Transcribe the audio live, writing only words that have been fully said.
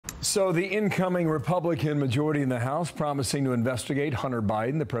So the incoming Republican majority in the House promising to investigate Hunter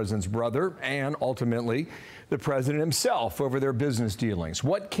Biden, the president's brother, and ultimately the president himself over their business dealings.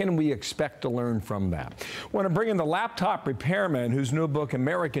 What can we expect to learn from that? I want to bring in the laptop repairman whose new book,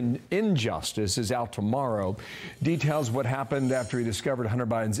 American Injustice, is out tomorrow. Details what happened after he discovered Hunter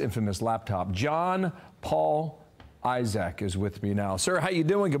Biden's infamous laptop. John Paul Isaac is with me now. Sir, how you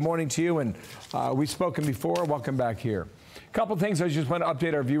doing? Good morning to you. And we've spoken before. Welcome back here. A couple things I just want to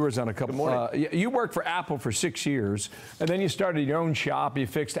update our viewers on. Good morning. You worked for Apple for 6 years, and then you started your own shop. You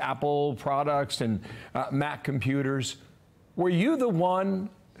fixed Apple products and Mac computers. Were you the one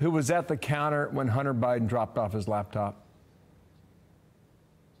who was at the counter when Hunter Biden dropped off his laptop?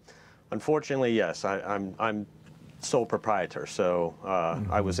 Unfortunately, yes. I'm sole proprietor, so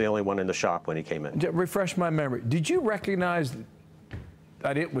I was the only one in the shop when he came in. Refresh my memory. Did you recognize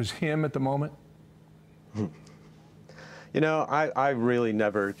that it was him at the moment? You know, I really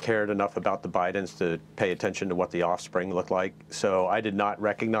never cared enough about the Bidens to pay attention to what the offspring looked like, so I did not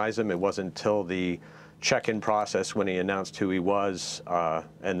recognize him. It wasn't until the check-in process when he announced who he was,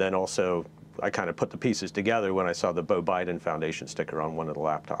 and then also I kind of put the pieces together when I saw the Beau Biden Foundation sticker on one of the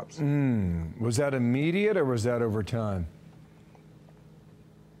laptops. Was that immediate or was that over time?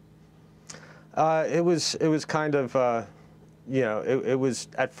 It was kind of, you know, it was,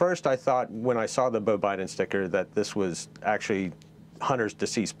 at first I thought when I saw the Beau Biden sticker that this was actually Hunter's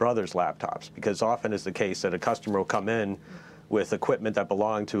deceased brother's laptops, because often is the case that a customer will come in with equipment that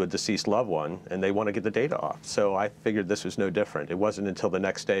belonged to a deceased loved one and they want to get the data off. So I figured this was no different. It wasn't until the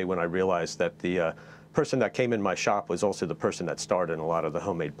next day when I realized that the person that came in my shop was also the person that starred in a lot of the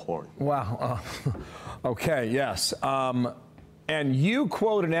homemade porn. Wow. Okay, yes. And you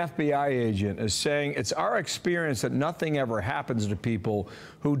quote an FBI agent as saying, it's our experience that nothing ever happens to people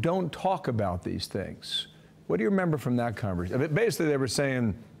who don't talk about these things. What do you remember from that conversation? Basically, they were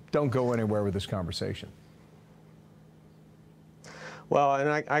saying, don't go anywhere with this conversation. Well,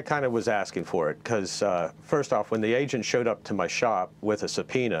 and I kind of was asking for it because, first off, when the agent showed up to my shop with a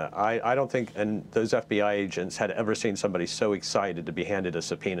subpoena, I don't think, and those FBI agents had ever seen somebody so excited to be handed a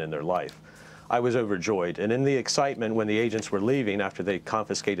subpoena in their life. I was overjoyed. And in the excitement when the agents were leaving after they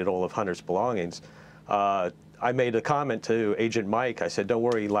confiscated all of Hunter's belongings, I made a comment to Agent Mike. I said, don't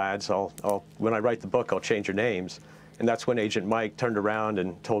worry, lads, when I write the book, I'll change your names. And that's when Agent Mike turned around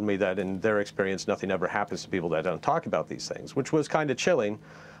and told me that in their experience, nothing ever happens to people that don't talk about these things, which was kind of chilling.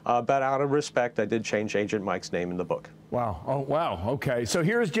 But out of respect, I did change Agent Mike's name in the book. Wow. Oh, wow. Okay. So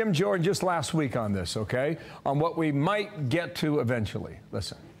here's Jim Jordan just last week on this, okay, on what we might get to eventually.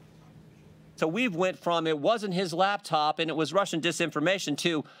 Listen. So we've went from it wasn't his laptop and it was Russian disinformation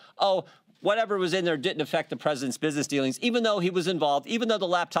to, oh, whatever was in there didn't affect the president's business dealings, even though he was involved, even though the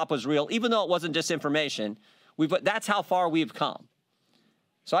laptop was real, even though it wasn't disinformation. That's how far we've come.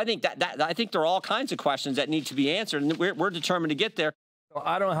 So I think I think there are all kinds of questions that need to be answered, and we're determined to get there.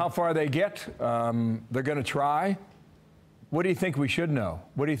 I don't know how far they get. They're going to try. What do you think we should know?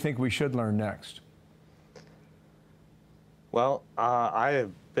 What do you think we should learn next? Well, I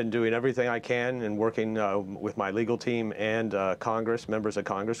have been doing everything I can and working with my legal team and Congress, members of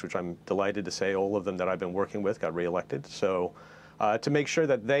Congress, which I'm delighted to say all of them that I've been working with got reelected. So to make sure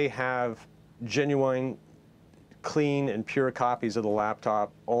that they have genuine, clean and pure copies of the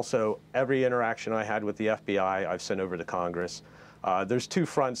laptop. Also, every interaction I had with the FBI, I've sent over to Congress. There's two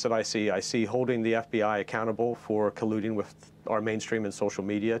fronts that I see. I see holding the FBI accountable for colluding with our mainstream and social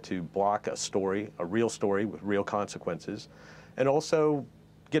media to block a story, a real story with real consequences, and also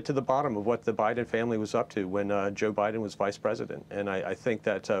get to the bottom of what the Biden family was up to when Joe Biden was vice president. And I think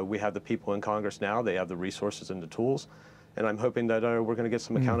that we have the people in Congress now. They have the resources and the tools. And I'm hoping that we're going to get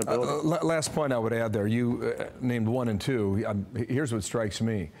some accountability. Last point I would add there, you named 1 and 2. Here's what strikes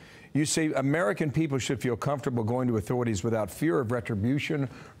me. You say American people should feel comfortable going to authorities without fear of retribution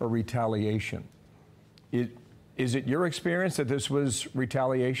or retaliation. Is it your experience that this was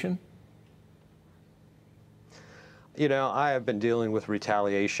retaliation? You know, I have been dealing with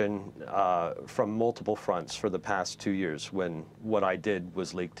retaliation from multiple fronts for the past 2 years when what I did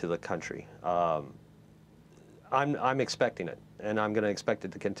was leaked to the country. I'm expecting it, and I'm going to expect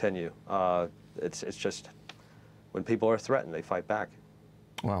it to continue. It's just when people are threatened, they fight back.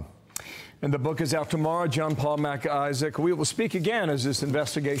 Wow. And the book is out tomorrow. John Paul Mac Isaac. We will speak again as this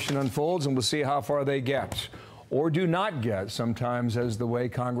investigation unfolds, and we'll see how far they get or do not get, sometimes as the way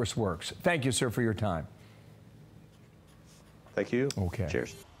Congress works. Thank you, sir, for your time. Thank you. Okay.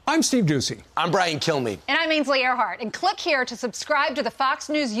 Cheers. I'm Steve Ducey. I'm Brian Kilmeade. And I'm Ainsley Earhart. And click here to subscribe to the Fox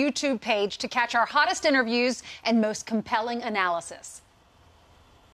News YouTube page to catch our hottest interviews and most compelling analysis.